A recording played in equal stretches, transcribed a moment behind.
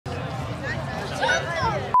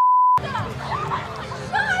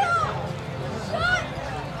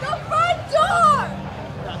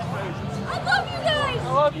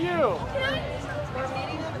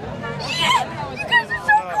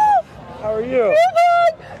you.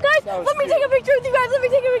 Guys, let me take a picture with you guys. Let me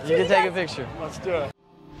take a picture. You can take a picture. Let's do it.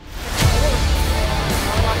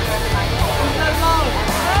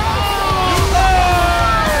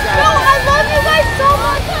 No, I love you guys so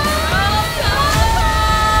much.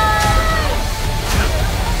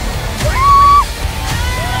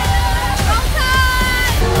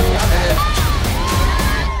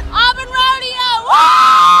 Auburn Rodeo!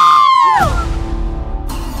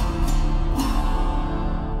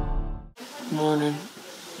 Good morning.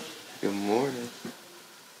 Good morning.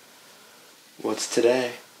 What's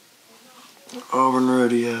today? Auburn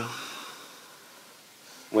Rodeo.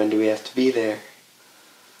 When do we have to be there?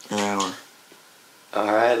 An hour.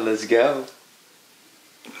 Alright, let's go.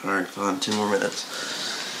 Alright, fine. 2 more minutes.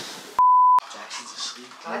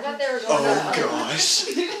 I thought they were going gosh.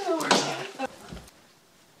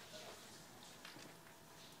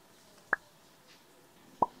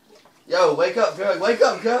 Yo, wake up, Doug. Wake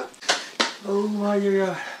up, Doug. Oh my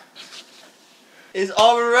god. It's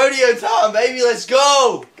Auburn Rodeo time, baby. Let's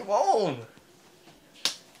go. Come on.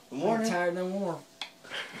 Good morning. I'm tired no more.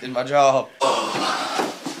 Did my job.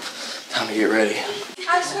 Time to get ready.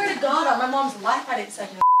 I swear to God, on my mom's life, I didn't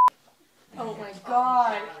suck it. Oh my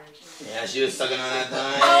God. Yeah, she was sucking on that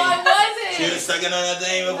thing. Oh, I wasn't. She was sucking on that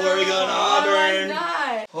thing before we go to No, Auburn. I'm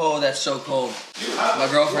not. Oh, that's so cold. My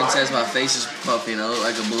girlfriend says my face is puffy and I look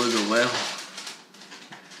like a beluga whale.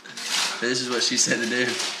 This is what she said to do.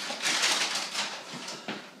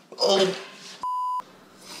 Oh.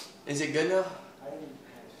 Is it good now?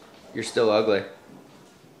 You're still ugly.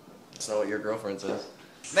 That's not what your girlfriend says.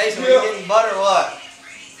 Mason, are you getting butter or what?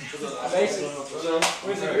 Mason,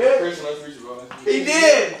 was it good? He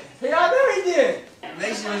did! Hey, I know he did.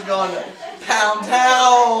 Mason was going to pound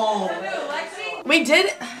town. We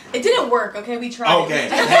did. It didn't work. Okay, we tried. Okay.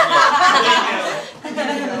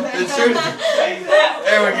 It's true.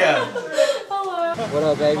 There we go. What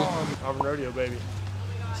up, baby? Auburn Rodeo, baby.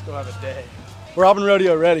 Still have a day. We're Auburn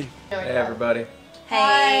Rodeo ready. Hey, everybody.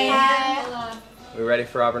 Hey. We ready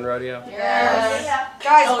for Auburn Rodeo? Yes.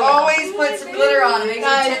 Guys, always put some glitter on. It makes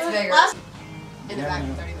your tits bigger. In the back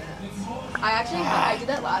in 30 minutes. I did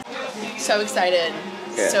that last. So excited.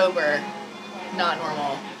 Yeah. Sober. Not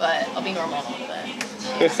normal, but I'll be normal in a little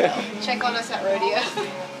bit. So, check on us at Rodeo.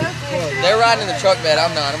 They're riding in the truck bed.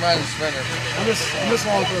 I'm not. I'm riding the Sprinter. I'm just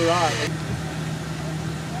along for the ride.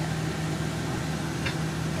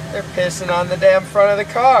 They're pissing on the damn front of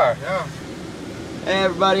the car. Yeah. Hey,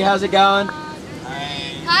 everybody, how's it going? Hi.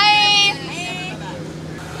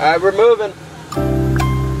 All right, we're moving.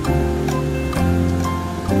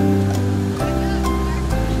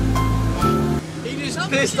 He just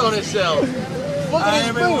pissed on himself. Look at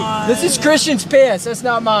his boot. This is Christian's pants. That's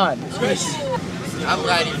not mine. I'm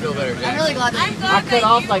glad you feel better, Jack. I'm really glad that I cut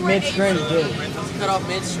off like midstream too. Cut off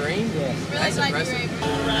midstream? Yeah. That's impressive.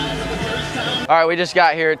 All right, we just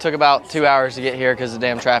got here. It took about 2 hours to get here because the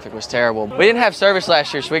damn traffic was terrible. We didn't have service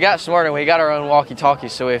last year, so we got smarter and we got our own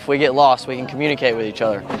walkie-talkies, so if we get lost, we can communicate with each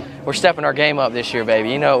other. We're stepping our game up this year,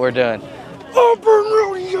 baby. You know what we're doing. Auburn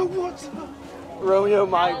Rodeo, what's up? Romeo,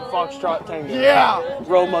 Mike, Foxtrot, Tango. Yeah.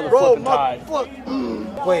 Roll motherfucking tide.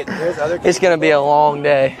 Wait, there's other. It's going to be a long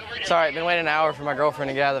day. It's all right. Been waiting an hour for my girlfriend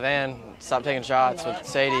to get out of the van, stop taking shots with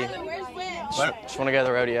Sadie. Just want to go to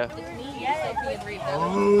the rodeo.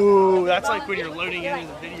 Oh, that's like when you're loading into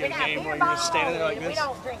the video game where you're just standing there like this.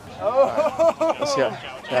 Oh. Let's go.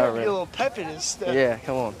 Get a little pep in his step. Yeah,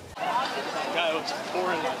 come on. Guy was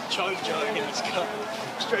pouring a chug in his cup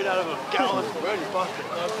straight out of a gallon of Rodeo bucket.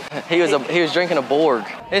 He was drinking a Borg.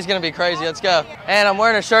 It's going to be crazy. Let's go. And I'm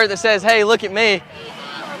wearing a shirt that says, "Hey, look at me."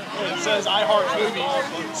 It says I heart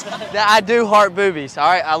boobies. I do heart boobies, all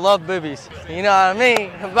right? I love boobies. You know what I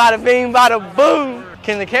mean? Bada bing, bada boom.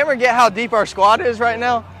 Can the camera get how deep our squad is right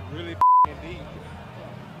now? Really deep.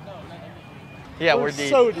 Yeah, we're deep.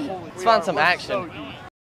 So deep. Let's find some action. So deep.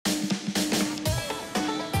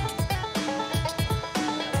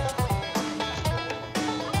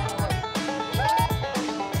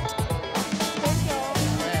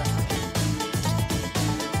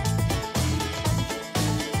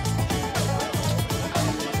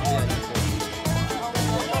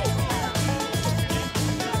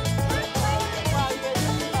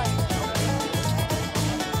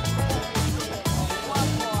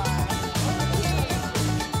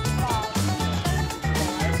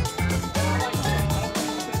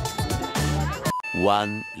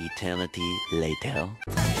 One eternity later.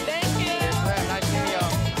 Thank you. Yes, ma'am. Nice meeting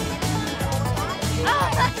y'all. Oh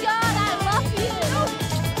my God, I love you.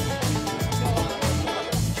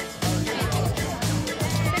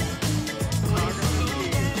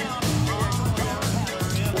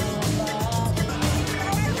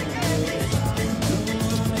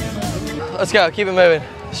 Let's go. Keep it moving.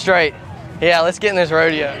 Straight. Yeah, let's get in this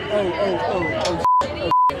rodeo.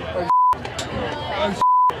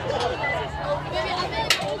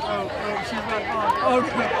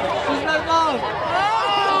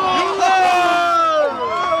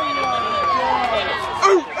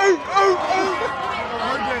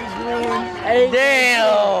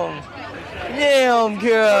 Damn. Damn,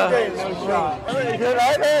 girl. Good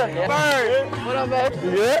right there. Bird. What up, babe?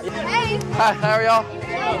 Good? Hey. Hi, how are y'all?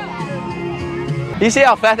 You see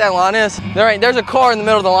how fat that lawn is? There's a car in the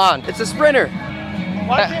middle of the lawn. It's a Sprinter.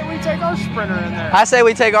 Why can't we take our Sprinter in there? I say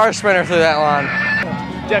we take our Sprinter through that lawn.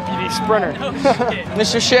 Deputy Sprinter.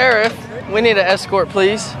 Mr. Sheriff, we need an escort,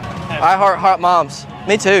 please. I heart hot moms.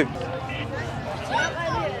 Me too.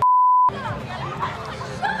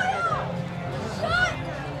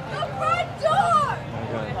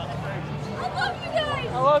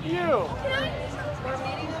 I love you.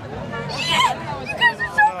 Yeah, you guys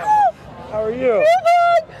are so cool. How are you?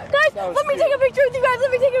 Guys, let me take a picture with you guys.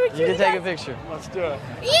 Let me take a picture. You can take a picture. Let's do it.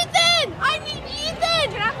 Ethan, I need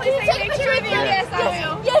Ethan. Can I please take a picture with you? Yeah. Yes, I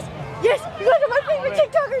will. Yes, yes. You guys are my favorite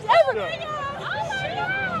TikTokers ever. Oh my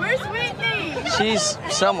God. Where's Whitney? She's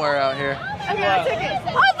somewhere out here. Okay, I'll take it. I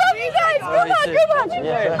love you guys. Come on, come on.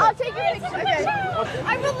 Yeah. I'll take your picture. Okay.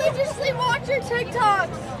 I religiously watch your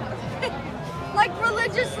TikToks. Like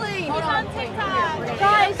religiously. He's on TikTok.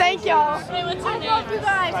 Guys, thank y'all. I love you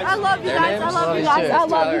guys. I love you guys. I love you guys. I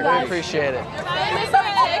love you guys. Appreciate it. Tyler,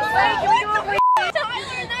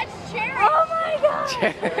 that's Cherry. Oh my God.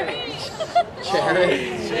 Cherry.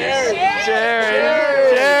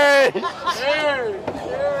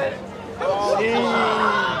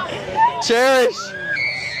 Cherish.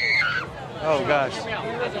 Oh gosh.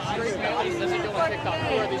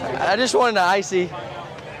 I just wanted an icy.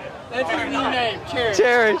 That's your new name, Cherish.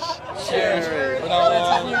 Cherish. Cherish.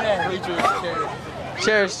 That's your new name.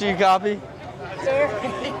 Cherish, do you copy?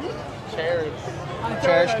 Cherish.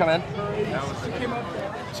 Cherish, come in.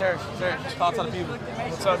 Cherish. Thoughts on the people.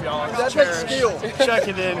 What's up, y'all? It's Cherish.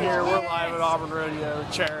 Checking in here. We're live at Auburn Rodeo.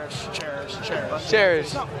 Cherish. Cherish.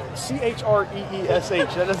 CHREESH.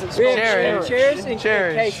 That doesn't spell Cherish.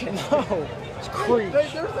 Cherish. No. It's creep.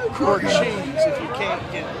 Or cheese if you can't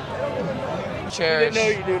get it. You Cherish.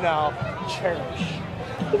 didn't know you do now. Cherish.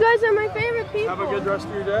 You guys are my favorite people. Have a good rest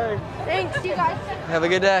of your day. Thanks, you guys. Have a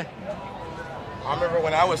good day. I remember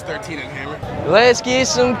when I was 13 in Hammer. Let's get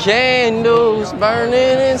some candles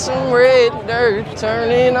burning in some red dirt,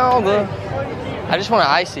 turning all the... I just want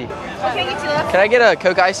an icy. Can I get a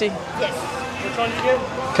Coke icy? Yes. Which one you get?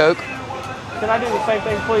 Coke. Can I do the same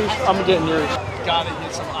thing, please? I'm getting yours. Gotta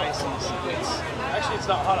get some ices. Actually, it's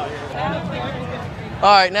not hot out here. All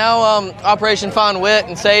right, now Operation Find Wit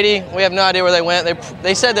and Sadie, we have no idea where they went.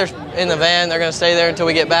 They said they're in the van. They're going to stay there until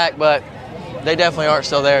we get back, but they definitely aren't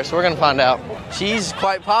still there, so we're going to find out. She's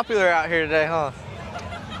quite popular out here today, huh?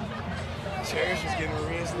 Cherish is getting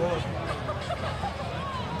Maria's love.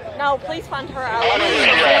 No, please find her out.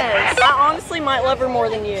 Yes. I honestly might love her more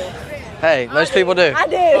than you. Hey, most people do. I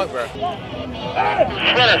do.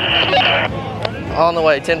 On the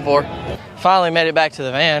way, 10-4. Finally made it back to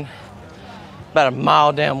the van. About a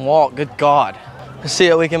mile damn walk, good God. Let's see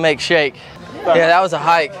what we can make shake. Yeah, that was a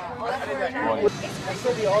hike. No,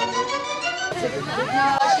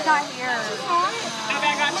 she's not here.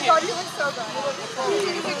 You look so good.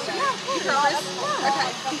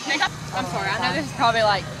 I'm sorry, I know this is probably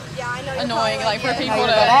like annoying, like for people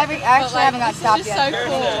to. I actually haven't got stopped yet. yet. It's so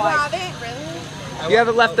cool. You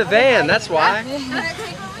haven't left the van, that's why. Can I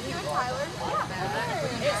take one with you and Tyler?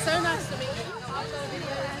 It's so nice to meet you.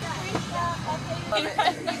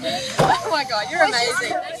 Oh my God, you're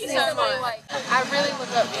amazing. Thank you so much. I really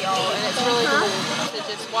look up to y'all, and it's really cool to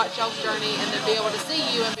just watch y'all's journey and to be able to see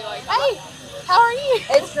you and be like, hey, how are you?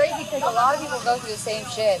 It's crazy because a lot of people go through the same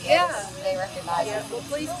shit. Yeah. They recognize it. Well,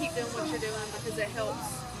 please keep doing what you're doing because it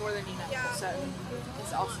helps more than you know. So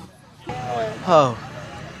it's awesome. Oh,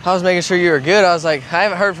 I was making sure you were good. I was like, I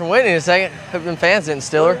haven't heard from Whitney in a second. Hope them fans didn't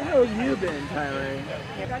steal her. Where have you been, Tyler?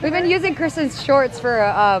 We've been using Kristen's shorts for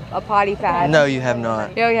a potty pad. No, you have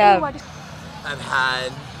not. Yeah, we have. I've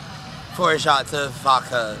had 4 shots of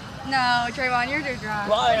vodka. No, Trayvon, you're too drunk.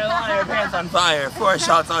 Liar, pants on fire. 4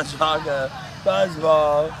 shots on vodka.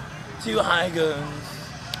 Buzzball. 2 high goons.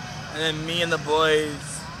 And then me and the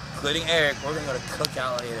boys, including Eric, we're gonna go to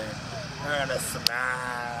cookout later. We're gonna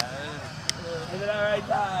smash. Is it alright,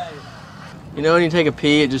 Ty? You know when you take a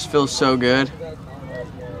pee, it just feels so good.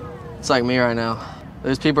 It's like me right now.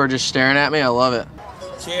 Those people are just staring at me. I love it.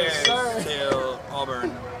 Cheers to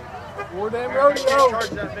Auburn. Warden Rodeo.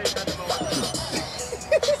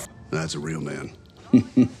 That's a real man.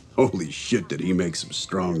 Holy shit, did he make some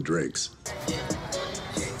strong drinks.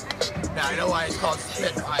 Now I know why it's called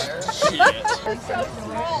Spitfire. Shit. They're so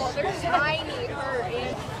small. They're tiny.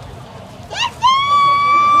 Hurt.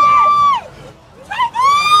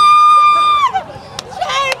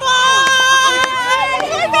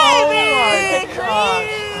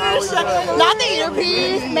 Not the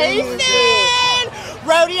earpiece, Mason!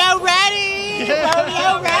 Rodeo ready!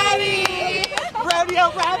 Rodeo ready!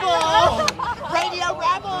 Rodeo rebel! Radio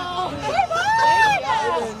rebel!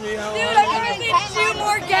 Dude, I've never seen 2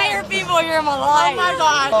 more gayer people here in my life. Oh my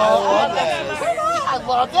god! I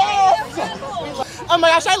love this! Oh my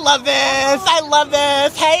gosh, I love this! I love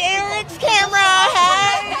this! Hey, Eric's camera!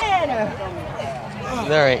 Hey!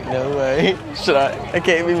 There ain't no way. Should I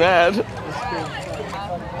can't be mad.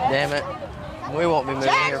 Damn it. We won't be moving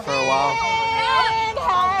here for a while.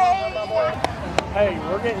 Hey,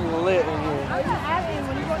 we're getting lit in here.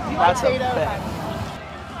 That's a fact.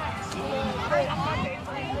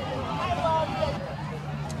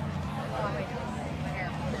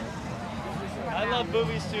 I love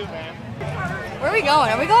boobies too, man. Where are we going?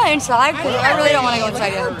 Are we going inside? Because I really don't want to go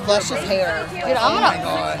inside yet. Luscious hair. Dude, I'm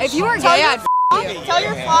gonna. If you were gay, I'd you. Tell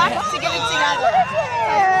your flock to get it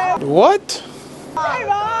together. What?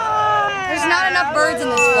 There's not enough birds in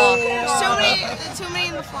this flock. There's too many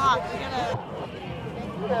in the flock. We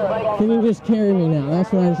gotta... Can you just carry me now?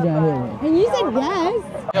 That's what I just got here. And you said yes.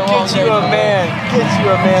 Get you a man. Get you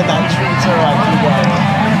a man that treats her like you guys.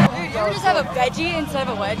 Dude, you ever just have a veggie instead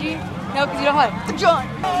of a wedgie? No, because you don't have a John.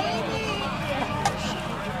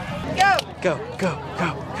 Go, go, go, go,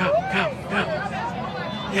 go, go.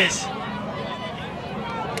 Yes.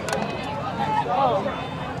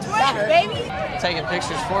 Twitter, baby. Taking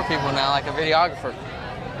pictures for people now, like a videographer.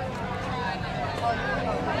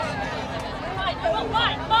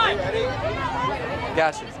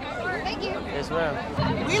 Gotcha. Thank you. Yes, ma'am.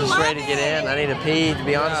 Just ready to get in. I need to pee, to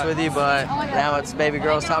be honest with you, but now it's baby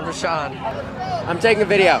girl's time for Sean. I'm taking a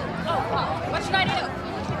video. What should I do?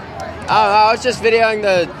 I was just videoing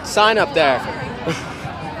the sign up there.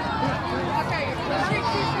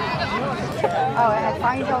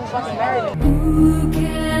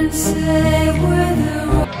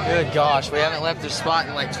 Good gosh, we haven't left this spot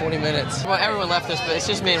in like 20 minutes. Well, everyone left this, but it's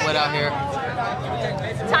just me and Whit out here.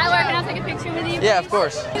 Tyler, can I take a picture with you? Yeah, of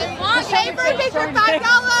course. Paper picture, $5. $5.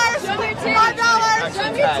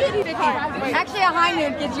 Actually, a high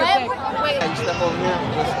noon gets your pick. Wait. Step over here.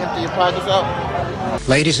 Just empty your pockets out.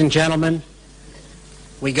 Ladies and gentlemen,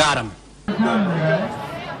 we got him. They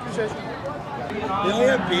only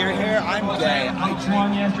have beer here. I'm gay. I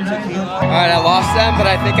drink tequila. Alright, I lost them, but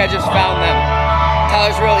I think I just found them.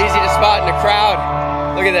 Tyler's real easy to spot in the crowd.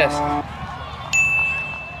 Look at this.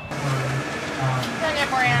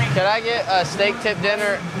 Can I get a steak tip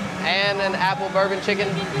dinner and an apple bourbon chicken?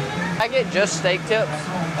 Can I get just steak tips?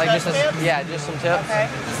 Like just yeah, just some tips. Okay.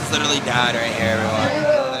 This is literally dad right here, everyone.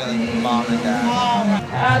 Literally mom and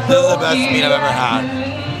dad. This is the best meat I've ever had.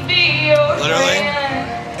 Literally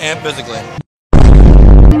and physically.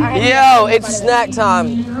 Yo, it's snack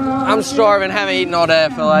time. I'm starving, haven't eaten all day, I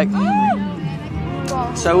feel like.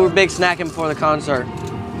 So we're big snacking before the concert.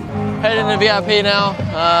 Heading to VIP now.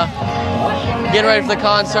 Getting ready for the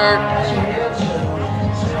concert.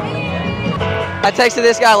 I texted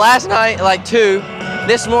this guy last night, like 2.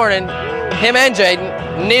 This morning, him and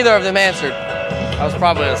Jaden, neither of them answered. I was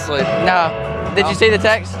probably asleep. No. Did you see the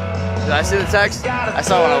text? Did I see the text? I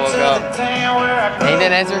saw when I woke up. He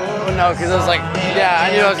didn't answer? No, because I was like, yeah,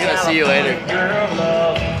 I knew I was going to see you later.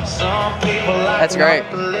 That's great.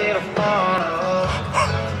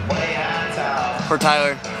 For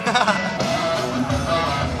Tyler.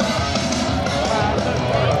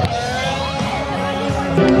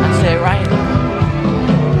 Stay right.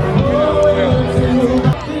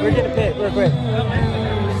 We're gonna pit real quick.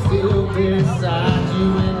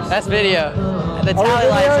 That's video. The tally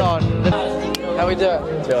light's on. How we doing?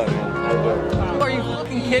 Are you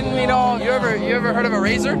fucking kidding me, dog? You ever heard of a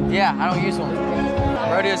razor? Yeah, I don't use one.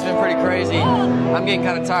 Rodeo's been pretty crazy. I'm getting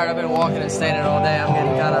kind of tired. I've been walking and standing all day. I'm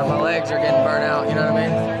getting kind of, my legs are getting burnt out, you know what I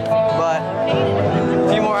mean? But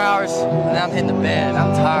a few more hours and then I'm hitting the bed.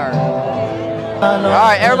 I'm tired. All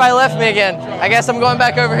right, everybody left me again. I guess I'm going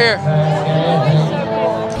back over here.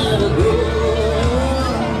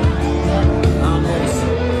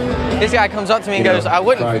 This guy comes up to me and goes, I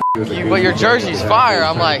wouldn't f you, but your jersey's fire.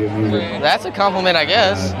 I'm like, that's a compliment, I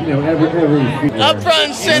guess. Up front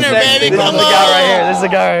and center, baby, come on! This is the guy right here. This is the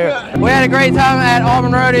guy right here. We had a great time at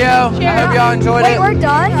Auburn Rodeo. I hope y'all enjoyed it. Wait, we're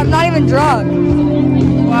done? I'm not even drunk.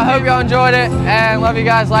 Well, I hope y'all enjoyed it, and love you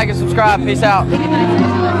guys. Like and subscribe. Peace out.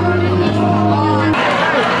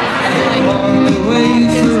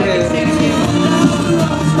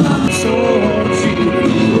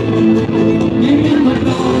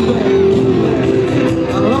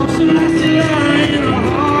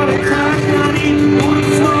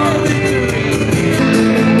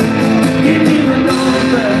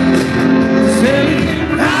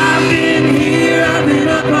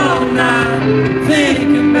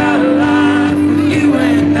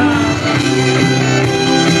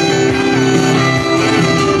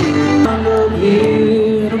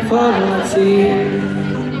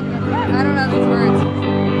 I don't know these words.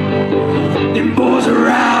 Them boys are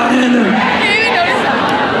out in the